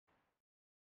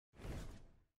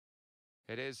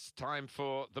It is time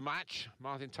for the match.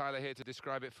 Martin Tyler here to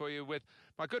describe it for you with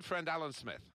my good friend Alan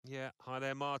Smith. Yeah, hi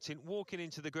there, Martin. Walking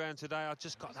into the ground today, I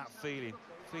just got that feeling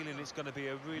it's going to be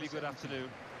a really good afternoon.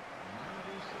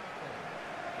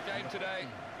 The game today,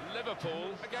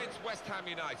 Liverpool against West Ham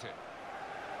United.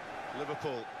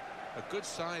 Liverpool, a good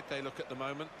side they look at the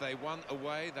moment. They won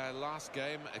away their last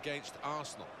game against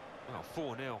Arsenal.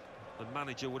 Well, 4-0. The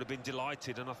manager would have been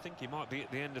delighted, and I think he might be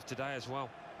at the end of today as well.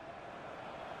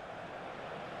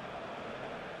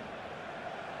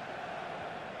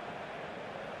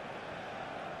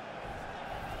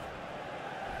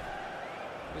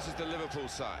 This is the Liverpool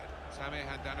side. Samir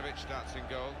Handanovic starts in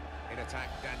goal. In attack,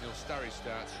 Daniel Sturridge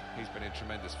starts. He's been in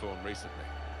tremendous form recently.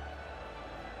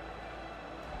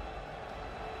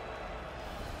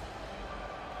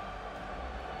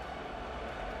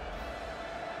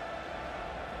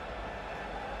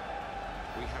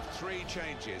 We have three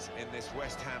changes in this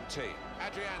West Ham team.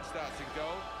 Adrian starts in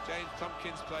goal. James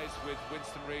Tompkins plays with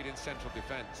Winston Reid in central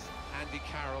defence. Andy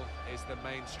Carroll is the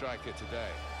main striker today.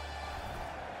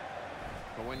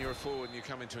 But when you're a forward and you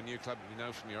come into a new club, you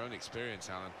know from your own experience,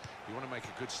 Alan, you want to make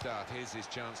a good start. Here's his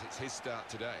chance. It's his start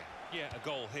today. Yeah, a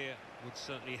goal here would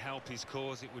certainly help his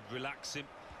cause. It would relax him.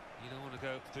 You don't want to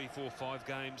go 3, 4, 5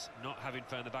 games not having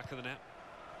found the back of the net.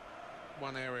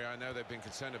 One area I know they've been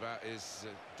concerned about is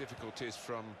difficulties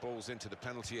from balls into the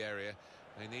penalty area.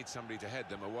 They need somebody to head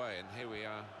them away, and here we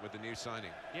are with the new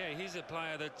signing. Yeah, he's a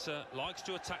player that likes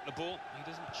to attack the ball. He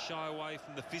doesn't shy away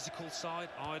from the physical side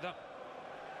either.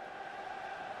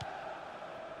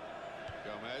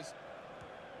 Gomez.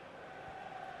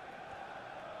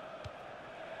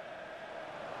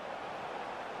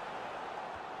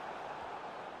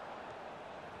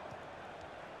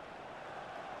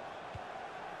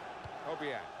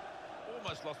 Obiang.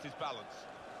 Almost lost his balance,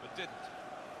 but didn't.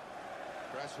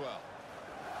 Cresswell.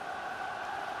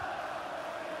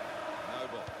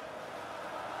 Noble.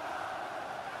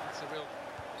 That's a real...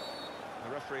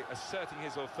 The referee asserting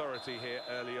his authority here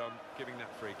early on, giving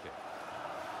that free kick.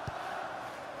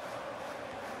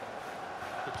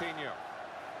 Coutinho.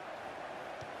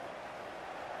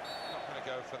 Not going to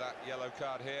go for that yellow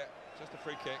card here, just a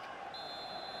free kick.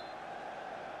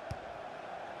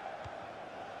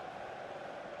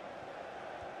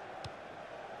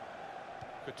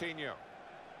 Coutinho.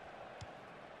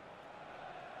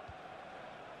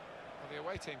 Well, the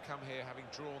away team come here having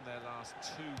drawn their last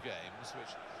 2 games,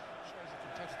 which shows a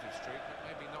competitive streak, but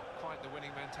maybe not quite the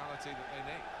winning mentality that they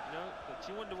need. No, but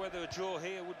you wonder whether a draw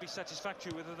here would be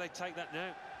satisfactory, whether they take that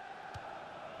now.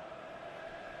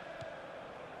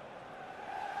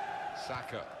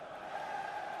 Saka.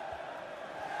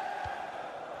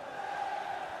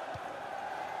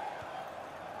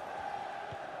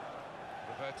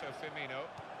 Roberto Firmino.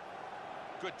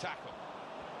 Good tackle.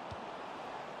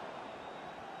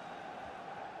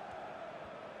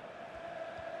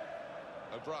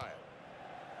 O'Brien.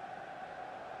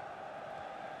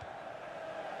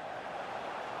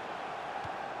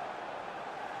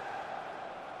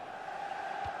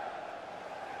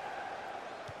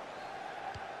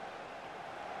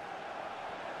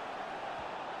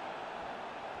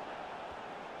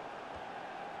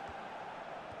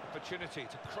 Opportunity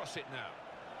to cross it now.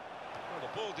 Well,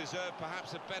 the ball deserved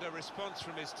perhaps a better response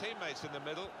from his teammates in the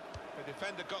middle. The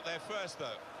defender got there first,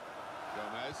 though.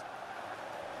 Gomez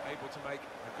able to make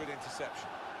a good interception.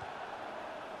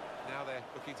 Now they're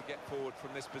looking to get forward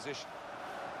from this position.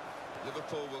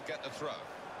 Liverpool will get the throw.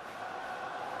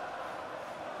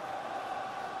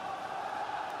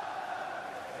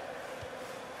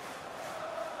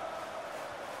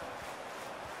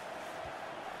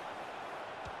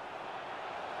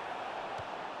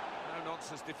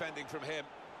 Nonsense defending from him.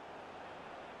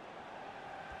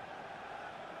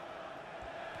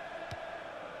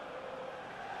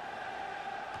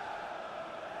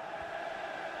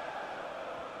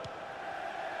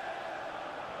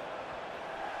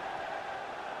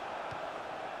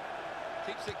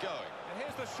 Keeps it going. And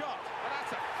here's the shot. Well,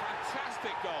 that's a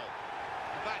fantastic goal.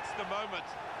 And that's the moment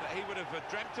that he would have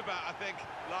dreamt about, I think,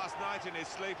 last night in his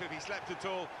sleep, if he slept at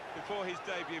all, before his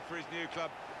debut for his new club.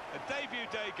 A debut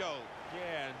day goal.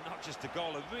 Yeah, not just a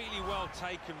goal, a really well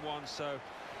taken one, so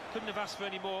couldn't have asked for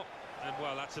any more. And,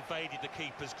 well, that's evaded the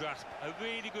keeper's grasp. A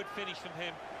really good finish from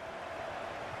him.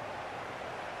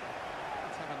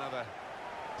 Let's have another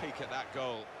peek at that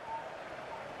goal.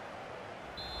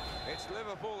 It's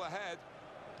Liverpool ahead.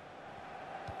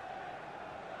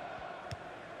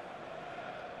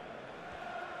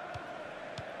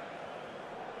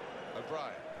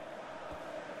 O'Brien.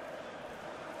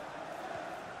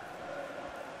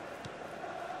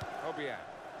 Obiang.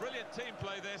 Brilliant team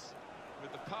play this.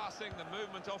 With the passing, the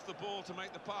movement off the ball to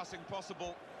make the passing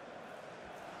possible.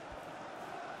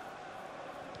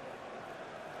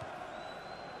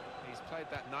 He's played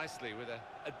that nicely with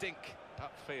a dink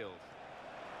upfield.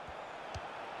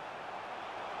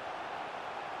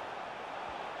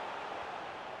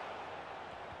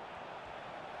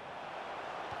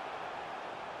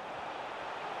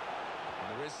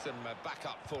 And there is some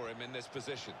backup for him in this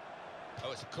position.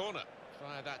 Oh, it's a corner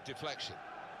via that deflection.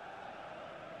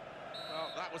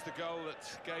 Well, that was the goal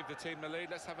that gave the team the lead.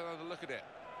 Let's have another look at it.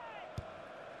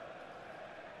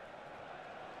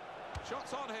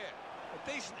 Shots on here. A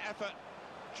decent effort,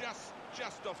 just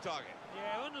off target.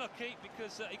 Yeah, unlucky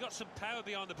because he got some power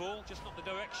behind the ball, just not the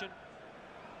direction.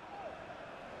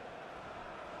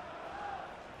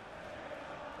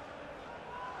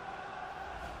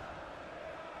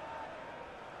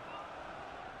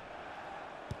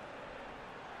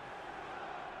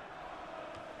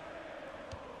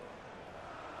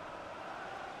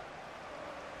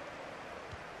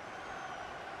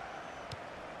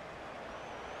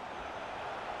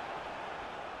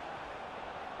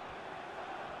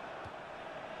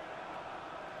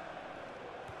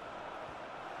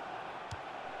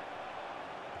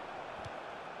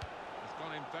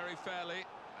 Very fairly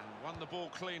and won the ball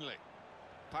cleanly.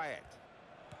 Payet.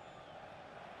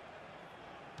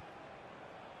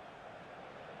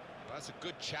 Well, that's a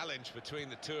good challenge between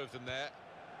the two of them there.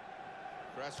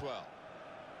 Cresswell.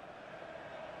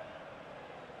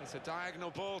 It's a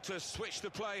diagonal ball to switch the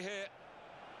play here.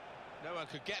 No one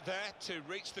could get there to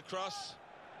reach the cross.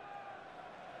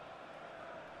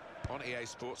 On EA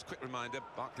Sports, quick reminder,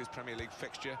 Barclays Premier League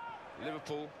fixture.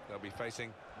 Liverpool, they'll be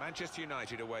facing Manchester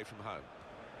United away from home.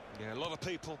 Yeah, a lot of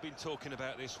people have been talking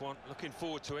about this one. Looking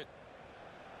forward to it.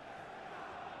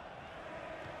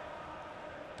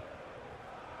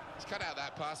 He's cut out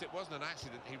that pass. It wasn't an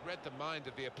accident. He read the mind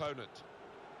of the opponent.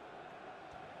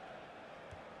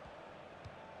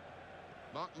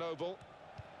 Mark Noble.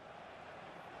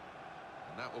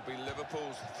 And that will be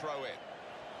Liverpool's throw-in.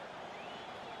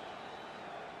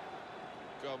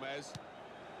 Gomez.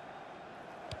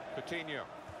 Coutinho.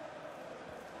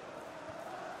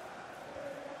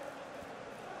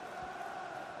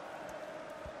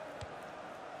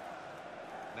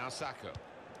 Now Saka.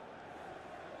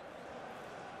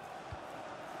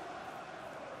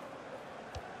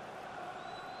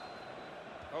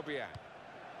 Obiang.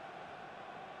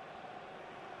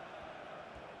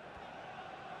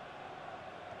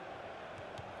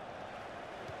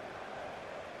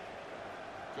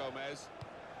 Gomez.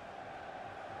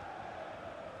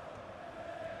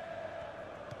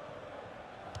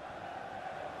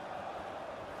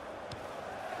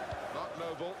 Mark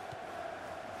Noble.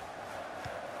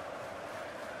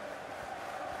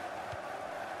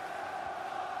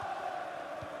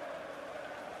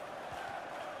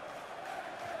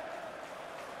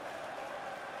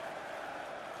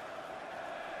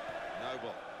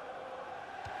 Noble.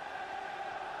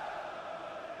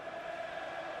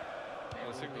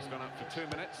 Well, the signal's gone up for 2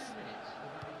 minutes.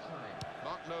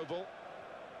 Mark Noble.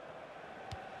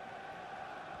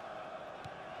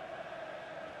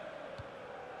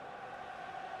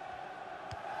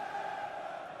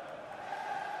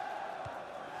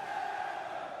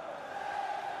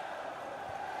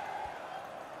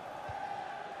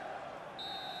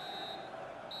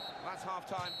 That's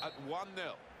half-time at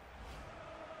 1-0.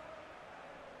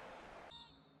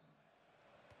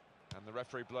 And the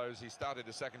referee blows. He started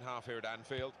the second half here at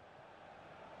Anfield.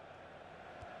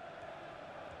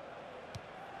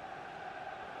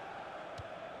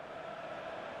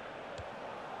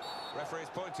 Referee's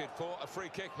pointed for a free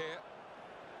kick here.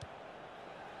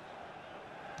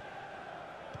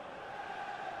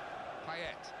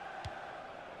 Payet.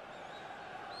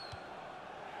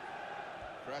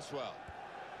 Cresswell.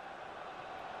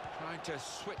 Trying to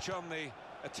switch on the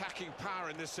attacking power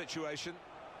in this situation.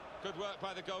 Good work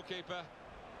by the goalkeeper.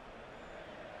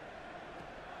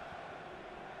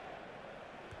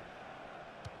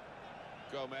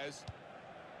 Gomez.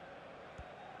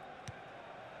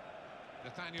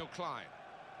 Nathaniel Klein.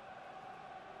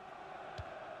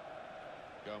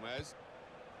 Gomez.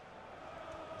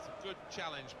 It's a good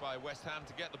challenge by West Ham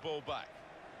to get the ball back.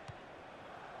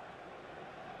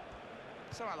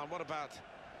 So, Alan, what about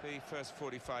the first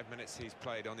 45 minutes he's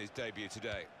played on his debut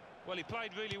today? Well, he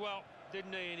played really well,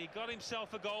 didn't he? And he got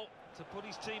himself a goal to put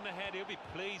his team ahead. He'll be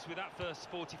pleased with that first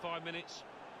 45 minutes.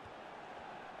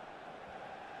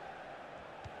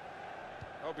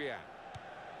 Obiang.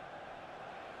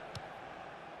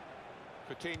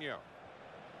 Coutinho.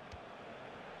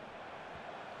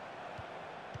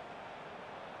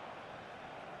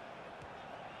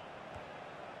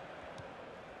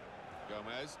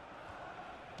 Gomez.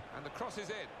 And the cross is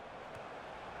in.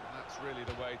 And that's really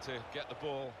the way to get the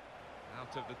ball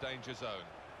out of the danger zone.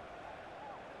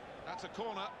 That's a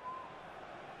corner.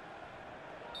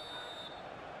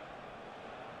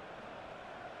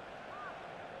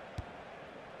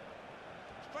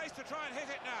 Space to try and hit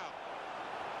it now.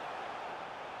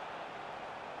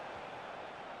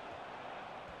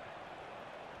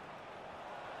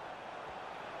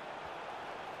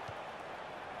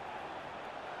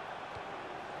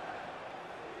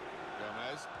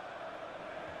 Gomez.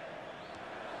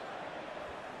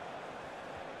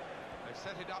 They've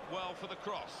set it up well for the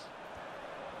cross.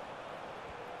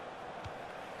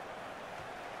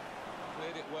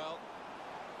 Cleared it well.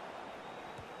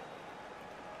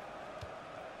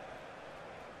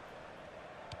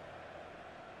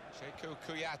 Cheku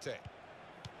Kuyate.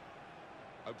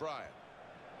 O'Brien.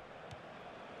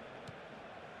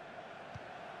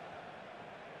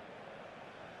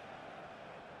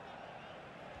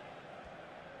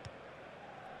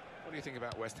 What do you think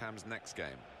about West Ham's next game?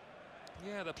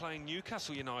 Yeah, they're playing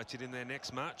Newcastle United in their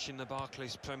next match in the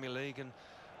Barclays Premier League, and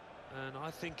I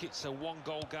think it's a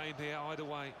one-goal game here either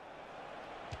way.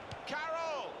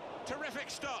 Carroll! Terrific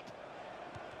stop.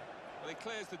 Well, he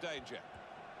clears the danger.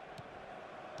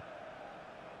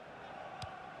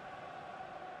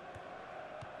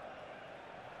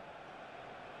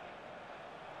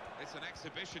 It's an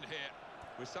exhibition here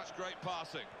with such great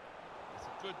passing. It's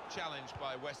a good challenge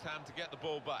by West Ham to get the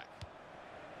ball back.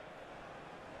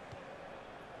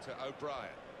 To O'Brien.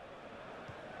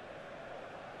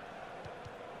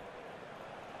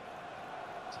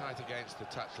 Tight against the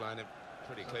touchline, and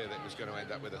pretty clear that it was going to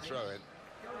end up with a throw-in.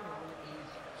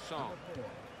 Song.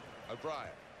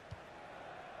 O'Brien.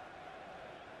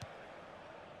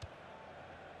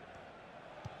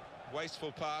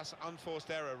 Wasteful pass, unforced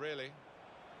error, really.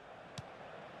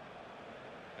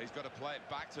 He's got to play it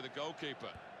back to the goalkeeper.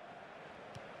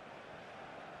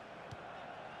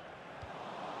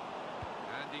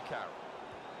 Andy Carroll.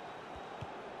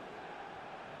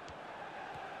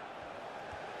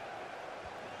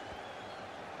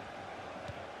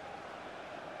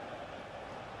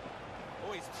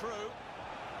 Oh, he's through.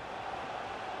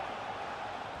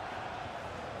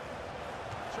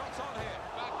 Shots on here.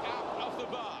 Back out off the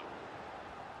bar.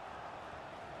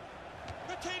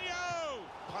 Coutinho!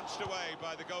 Punched away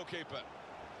by the goalkeeper.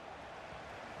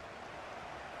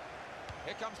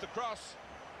 Here comes the cross.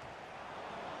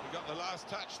 He got the last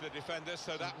touch, the defender,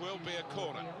 so that will be a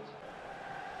corner.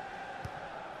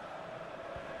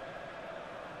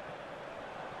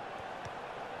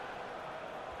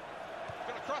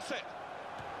 Gonna cross it.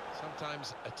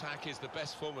 Sometimes attack is the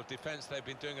best form of defence. They've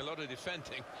been doing a lot of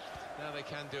defending. Now they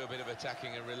can do a bit of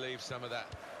attacking and relieve some of that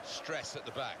stress at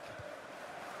the back.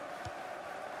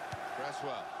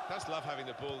 Cresswell does love having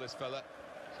the ball, this fella.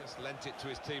 Just lent it to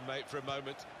his teammate for a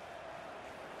moment.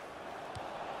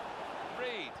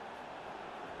 Reed.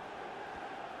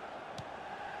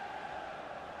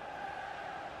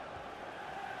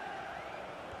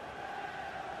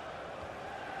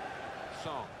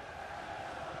 Song.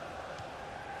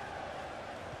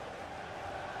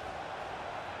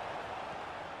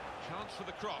 Chance for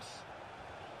the cross.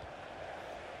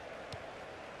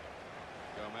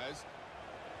 Gomez.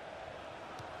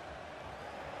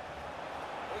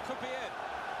 He could be in.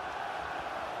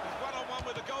 He's one-on-one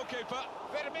with the goalkeeper.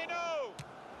 Firmino!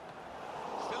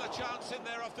 Still a chance in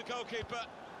there off the goalkeeper.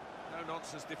 No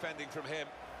nonsense defending from him.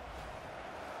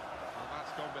 Well,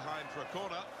 that's gone behind for a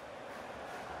corner.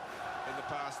 In the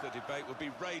past, the debate would be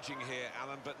raging here,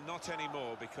 Alan, but not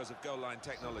anymore because of goal line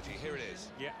technology. Here it is.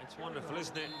 Yeah, it's wonderful,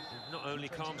 isn't it? It not only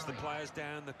calms the players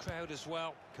down, the crowd as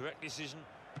well. Correct decision.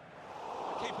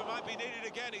 The keeper might be needed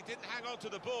again. He didn't hang on to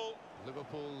the ball.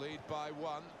 Liverpool lead by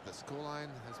 1. The scoreline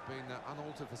has been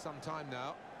unaltered for some time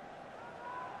now.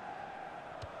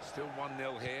 Still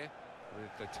 1-0 here,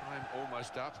 with the time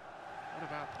almost up. What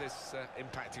about this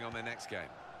impacting on their next game?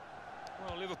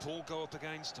 Well, Liverpool go up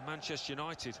against Manchester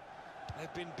United.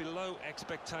 They've been below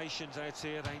expectations out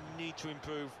here. They need to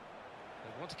improve.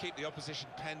 They want to keep the opposition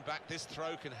pen back. This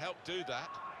throw can help do that.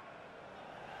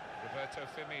 Roberto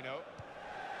Firmino.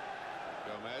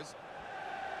 Gomez.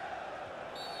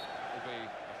 Will be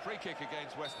a free kick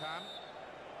against West Ham.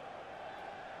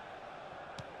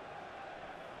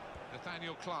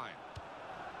 Nathaniel Klein.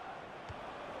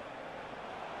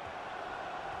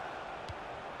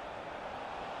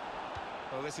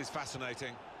 Well, this is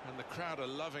fascinating, and the crowd are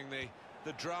loving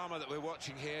the drama that we're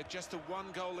watching here. Just a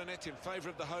 1 goal in it in favour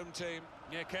of the home team.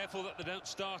 Yeah, careful that they don't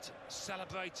start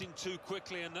celebrating too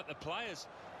quickly and that the players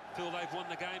feel they've won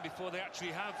the game before they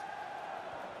actually have.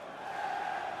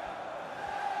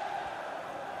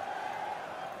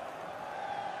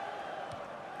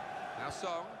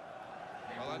 Song.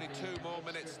 Well, only 2 more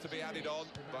minutes to be added on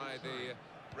by the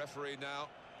referee now.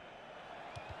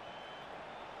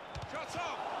 Shot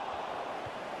on!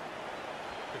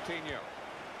 Coutinho.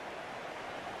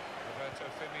 Roberto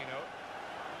Firmino.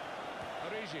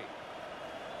 Origi.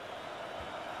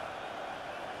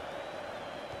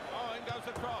 Oh, in goes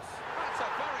the cross. That's a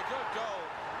very good goal.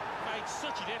 Made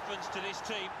such a difference to this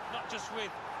team, not just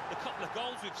with the couple of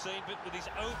goals we've seen, but with his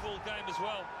overall game as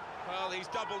well. Well, he's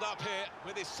doubled up here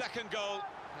with his second goal,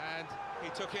 and he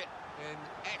took it in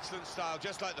excellent style,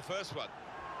 just like the first one.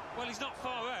 Well, he's not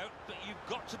far out, but you've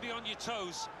got to be on your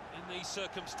toes in these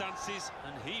circumstances,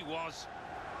 and he was.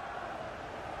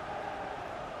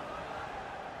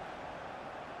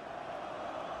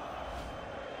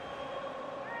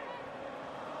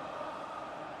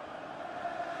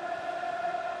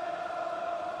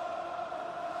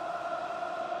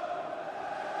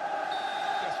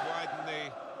 Just widen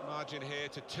the margin here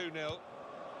to 2-0.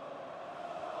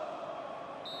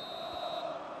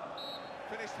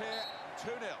 Finished here,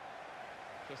 2-0.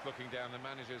 Just looking down, the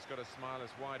manager's got a smile as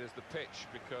wide as the pitch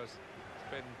because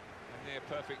it's been a near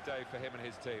perfect day for him and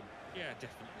his team. Yeah,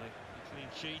 definitely. A clean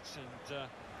sheet and 1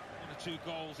 or 2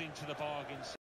 goals into the bargain.